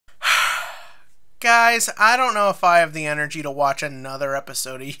Guys, I don't know if I have the energy to watch another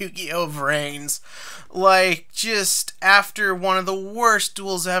episode of Yugioh Vrains. Like, just after one of the worst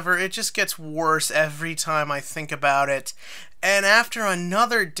duels ever, it just gets worse every time I think about it. And after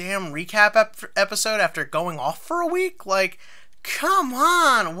another damn recap episode after going off for a week, like, come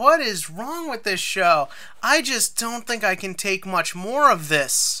on, what is wrong with this show? I just don't think I can take much more of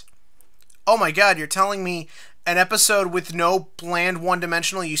this. Oh my god, you're telling me an episode with no bland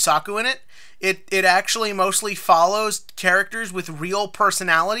one-dimensional Yusaku in it? It actually mostly follows characters with real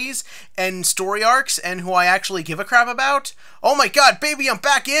personalities and story arcs and who I actually give a crap about? Oh my god, baby, I'm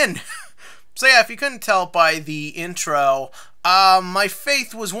back in! So yeah, if you couldn't tell by the intro, my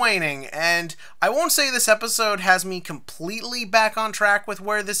faith was waning, and I won't say this episode has me completely back on track with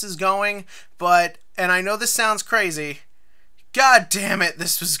where this is going, but, and I know this sounds crazy, god damn it,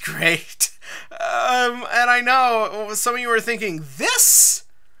 this was great. And I know some of you are thinking, This?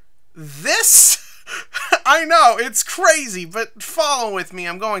 I know, it's crazy, but follow with me,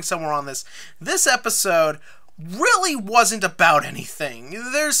 I'm going somewhere on this. This episode really wasn't about anything.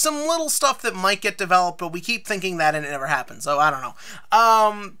 There's some little stuff that might get developed, but we keep thinking that and it never happens, so I don't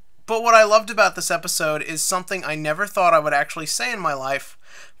know. But what I loved about this episode is something I never thought I would actually say in my life,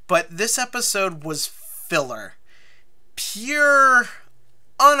 but this episode was filler. Pure,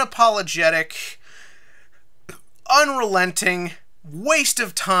 unapologetic, unrelenting, waste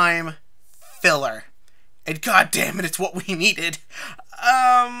of time filler. And god damn it, it's what we needed.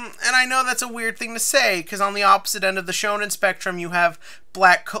 And I know that's a weird thing to say, because on the opposite end of the shonen spectrum, you have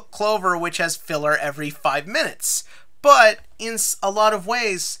Black Clover, which has filler every 5 minutes. But in a lot of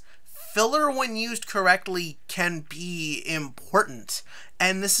ways, filler, when used correctly, can be important.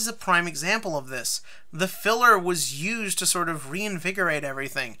 And this is a prime example of this. The filler was used to sort of reinvigorate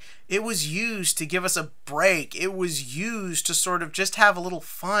everything. It was used to give us a break. It was used to sort of just have a little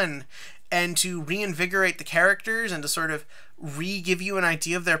fun and to reinvigorate the characters and to sort of re-give you an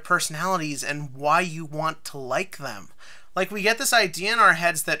idea of their personalities and why you want to like them. Like, we get this idea in our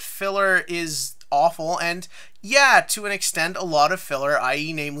heads that filler is awful, and yeah, to an extent, a lot of filler,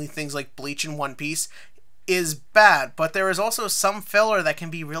 i.e. namely things like Bleach and One Piece, is bad, but there is also some filler that can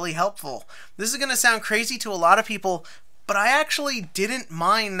be really helpful. This is going to sound crazy to a lot of people, but I actually didn't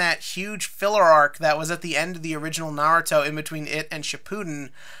mind that huge filler arc that was at the end of the original Naruto in between it and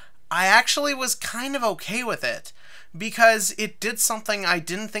Shippuden. I actually was kind of okay with it, because it did something I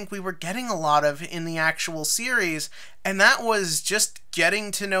didn't think we were getting a lot of in the actual series, and that was just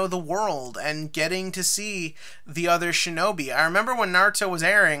getting to know the world and getting to see the other shinobi. I remember when Naruto was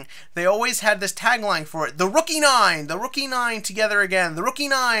airing, they always had this tagline for it, the Rookie Nine together again, the Rookie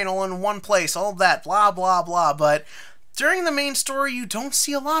Nine all in one place, all that, blah blah blah, but during the main story you don't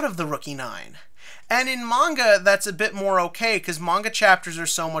see a lot of the Rookie Nine. And in manga, that's a bit more okay, because manga chapters are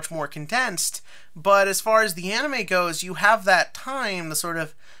so much more condensed, but as far as the anime goes, you have that time to sort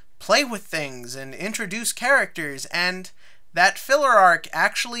of play with things and introduce characters, and that filler arc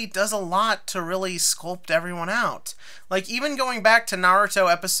actually does a lot to really sculpt everyone out. Like, even going back to Naruto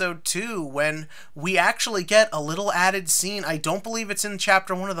episode 2, when we actually get a little added scene, I don't believe it's in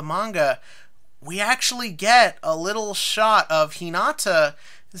chapter 1 of the manga, we actually get a little shot of Hinata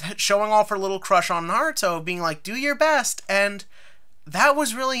showing off her little crush on Naruto, being like, do your best, and that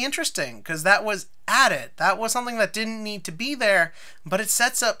was really interesting, because that was added. That was something that didn't need to be there, but it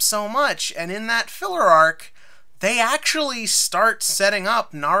sets up so much, and in that filler arc, they actually start setting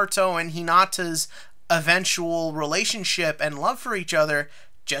up Naruto and Hinata's eventual relationship and love for each other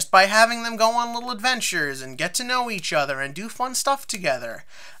just by having them go on little adventures and get to know each other and do fun stuff together.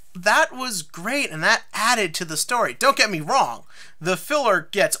 That was great, and that added to the story. Don't get me wrong, the filler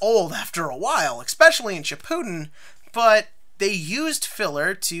gets old after a while, especially in Shippuden, but they used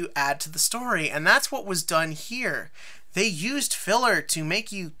filler to add to the story, and that's what was done here. They used filler to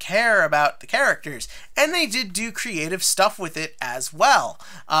make you care about the characters, and they did do creative stuff with it as well.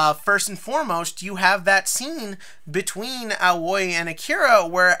 First and foremost, you have that scene between Aoi and Akira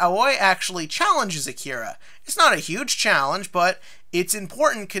where Aoi actually challenges Akira. It's not a huge challenge, but it's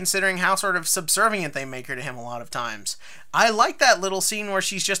important considering how sort of subservient they make her to him a lot of times. I like that little scene where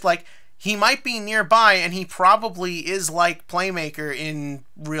she's just like, he might be nearby and he probably is like Playmaker in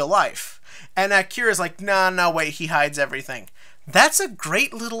real life. And Akira's like, no, wait, he hides everything. That's a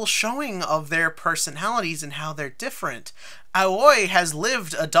great little showing of their personalities and how they're different. Aoi has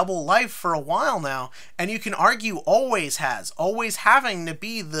lived a double life for a while now, and you can argue always has, always having to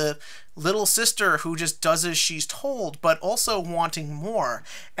be the little sister who just does as she's told, but also wanting more,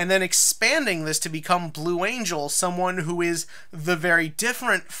 and then expanding this to become Blue Angel, someone who is the very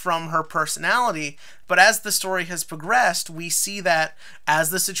different from her personality. But as the story has progressed, we see that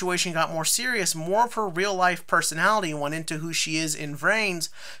as the situation got more serious, more of her real life personality went into who she is in Vrains,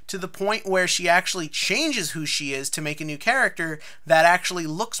 to the point where she actually changes who she is to make a new character that actually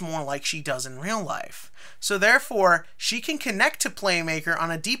looks more like she does in real life. So therefore, she can connect to Playmaker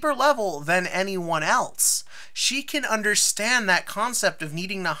on a deeper level than anyone else. She can understand that concept of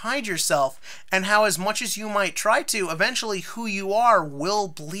needing to hide yourself, and how as much as you might try to, eventually who you are will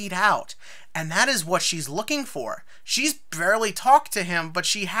bleed out. And that is what she's looking for. She's barely talked to him, but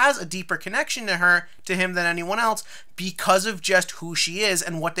she has a deeper connection to him than anyone else, because of just who she is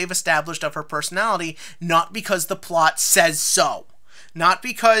and what they've established of her personality, not because the plot says so. Not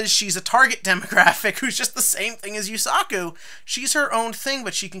because she's a target demographic who's just the same thing as Yusaku. She's her own thing,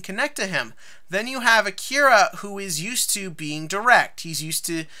 but she can connect to him. Then you have Akira, who is used to being direct. He's used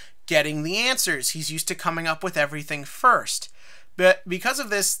to getting the answers. He's used to coming up with everything first. But because of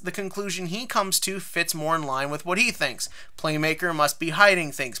this, the conclusion he comes to fits more in line with what he thinks. Playmaker must be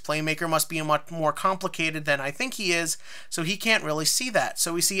hiding things. Playmaker must be much more complicated than I think he is, so he can't really see that.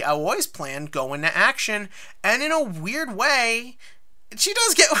 So we see Aoi's plan go into action, and in a weird way, she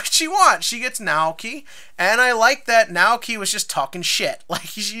does get what she wants. She gets Naoki, and I like that Naoki was just talking shit. Like,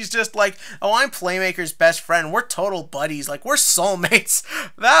 she's just like, oh, I'm Playmaker's best friend. We're total buddies. Like, we're soulmates.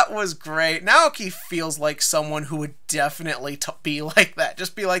 That was great. Naoki feels like someone who would definitely be like that.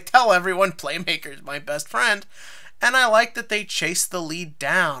 Just be like, tell everyone Playmaker's my best friend. And I like that they chased the lead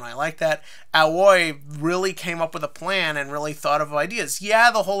down. I like that Aoi really came up with a plan and really thought of ideas.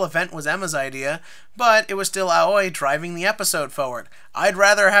 Yeah, the whole event was Emma's idea, but it was still Aoi driving the episode forward. I'd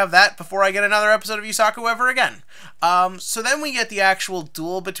rather have that before I get another episode of Yusaku ever again. So then we get the actual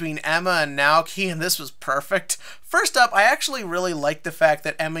duel between Emma and Naoki, and this was perfect. First up, I actually really like the fact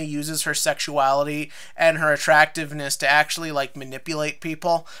that Emma uses her sexuality and her attractiveness to actually, like, manipulate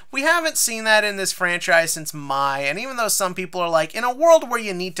people. We haven't seen that in this franchise since Mai, and even though some people are like, in a world where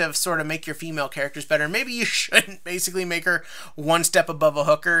you need to sort of make your female characters better, maybe you shouldn't basically make her one step above a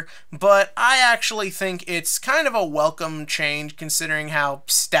hooker, but I actually think it's kind of a welcome change considering how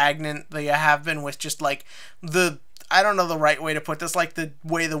stagnant they have been with just, like, I don't know the right way to put this, like the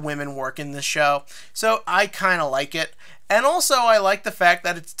way the women work in this show. So I kind of like it. And also I like the fact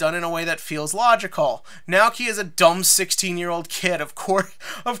that it's done in a way that feels logical. Naoki is a dumb 16-year-old kid. Of course,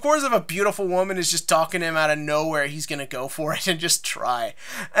 if a beautiful woman is just talking to him out of nowhere, he's going to go for it and just try.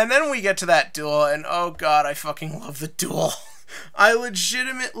 And then we get to that duel, and oh god, I fucking love the duel. I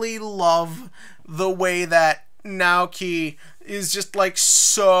legitimately love the way that Naoki is just like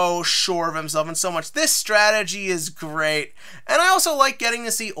so sure of himself and so much. This strategy is great. And I also like getting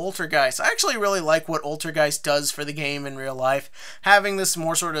to see Altergeist. I actually really like what Altergeist does for the game in real life. Having this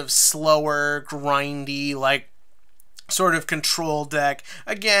more sort of slower, grindy, like sort of control deck.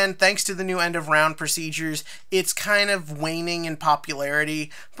 Again, thanks to the new end of round procedures, it's kind of waning in popularity,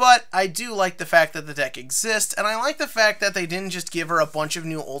 but I do like the fact that the deck exists, and I like the fact that they didn't just give her a bunch of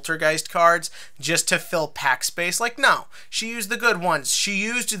new Altergeist cards just to fill pack space. Like, no, she used the good ones. She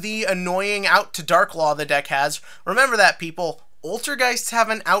used the annoying Out to Dark Law the deck has. Remember that, people. Altergeists have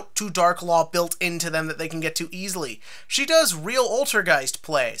an Out to Dark Law built into them that they can get to easily. She does real Altergeist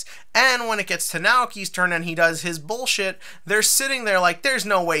plays, and when it gets to Naoki's turn and he does his bullshit, they're sitting there like, there's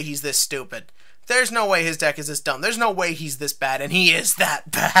no way he's this stupid. There's no way his deck is this dumb. There's no way he's this bad, and he is that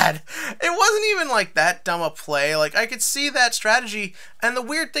bad. It wasn't even like that dumb a play. Like, I could see that strategy, and the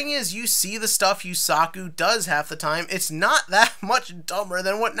weird thing is, you see the stuff Yusaku does half the time. It's not that much dumber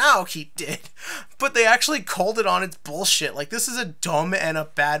than what Naoki did. But they actually called it on its bullshit. Like, this is a dumb and a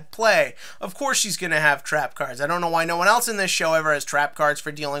bad play. Of course she's gonna have trap cards. I don't know why no one else in this show ever has trap cards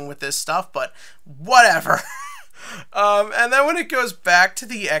for dealing with this stuff, but whatever. And then when it goes back to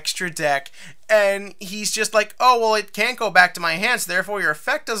the extra deck, and he's just like, oh, well, it can't go back to my hands, therefore your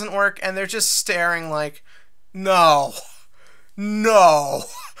effect doesn't work, and they're just staring like, no,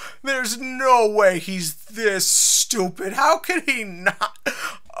 there's no way he's this stupid. How could he not?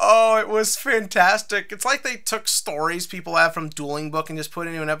 Oh, it was fantastic. It's like they took stories people have from Dueling Book and just put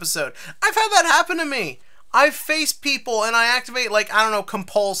into an episode. I've had that happen to me. I've faced people and I activate, like, I don't know,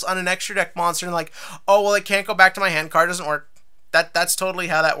 Compulse on an extra deck monster and like, oh, well, it can't go back to my hand, card doesn't work. That's totally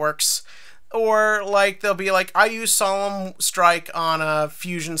how that works. Or, like, they'll be like, I use Solemn Strike on a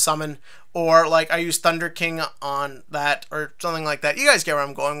fusion summon, or, like, I use Thunder King on that, or something like that. You guys get where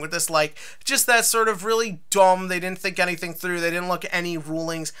I'm going with this, like, just that sort of really dumb, they didn't think anything through, they didn't look at any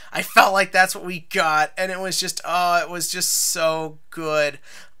rulings. I felt like that's what we got, and it was just, oh, it was just so good.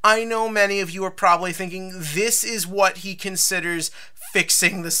 I know many of you are probably thinking, this is what he considers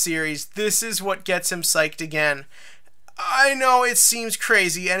fixing the series. This is what gets him psyched again. I know it seems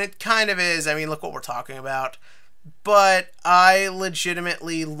crazy, and it kind of is. I mean, look what we're talking about. But I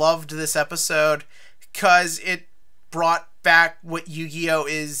legitimately loved this episode because it brought back what Yu-Gi-Oh!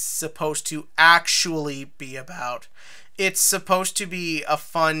 Is supposed to actually be about. It's supposed to be a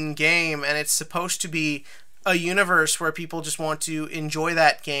fun game, and it's supposed to be a universe where people just want to enjoy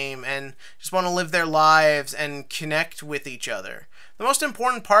that game and just want to live their lives and connect with each other. The most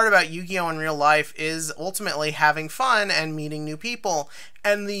important part about Yu-Gi-Oh! In real life is ultimately having fun and meeting new people.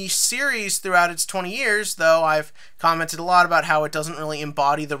 And the series, throughout its 20 years, though I've commented a lot about how it doesn't really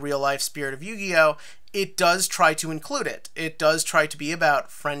embody the real-life spirit of Yu-Gi-Oh!, it does try to include it. It does try to be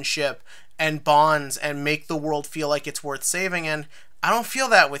about friendship and bonds and make the world feel like it's worth saving, and I don't feel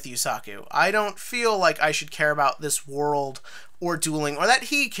that with Yusaku. I don't feel like I should care about this world or dueling, or that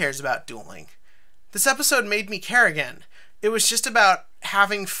he cares about dueling. This episode made me care again. It was just about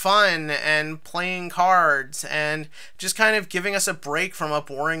having fun and playing cards and just kind of giving us a break from a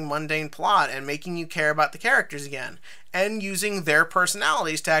boring, mundane plot and making you care about the characters again and using their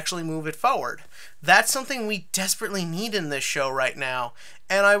personalities to actually move it forward. That's something we desperately need in this show right now,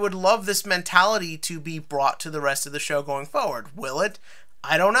 and I would love this mentality to be brought to the rest of the show going forward. Will it?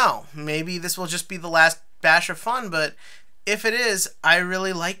 I don't know. Maybe this will just be the last bash of fun, but if it is, I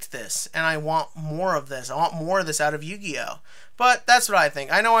really liked this, and I want more of this. I want more of this out of Yu-Gi-Oh! But that's what I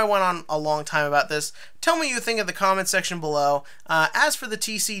think. I know I went on a long time about this. Tell me what you think in the comment section below. As for the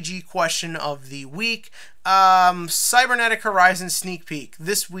TCG question of the week, Cybernetic Horizon sneak peek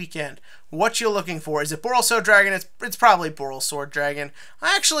this weekend. What you looking for? Is it Boral Sword Dragon? It's probably Boral Sword Dragon.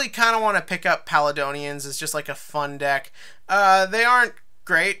 I actually kind of want to pick up Paladonians as just like a fun deck. They aren't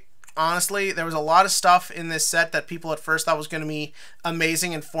great. Honestly, there was a lot of stuff in this set that people at first thought was going to be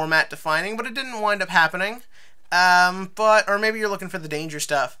amazing and format defining, but it didn't wind up happening. Or maybe you're looking for the danger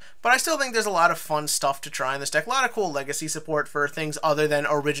stuff. But I still think there's a lot of fun stuff to try in this deck. A lot of cool legacy support for things other than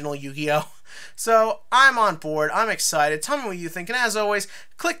original Yu-Gi-Oh! So I'm on board. I'm excited. Tell me what you think. And as always,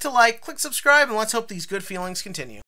 click to like, click subscribe, and let's hope these good feelings continue.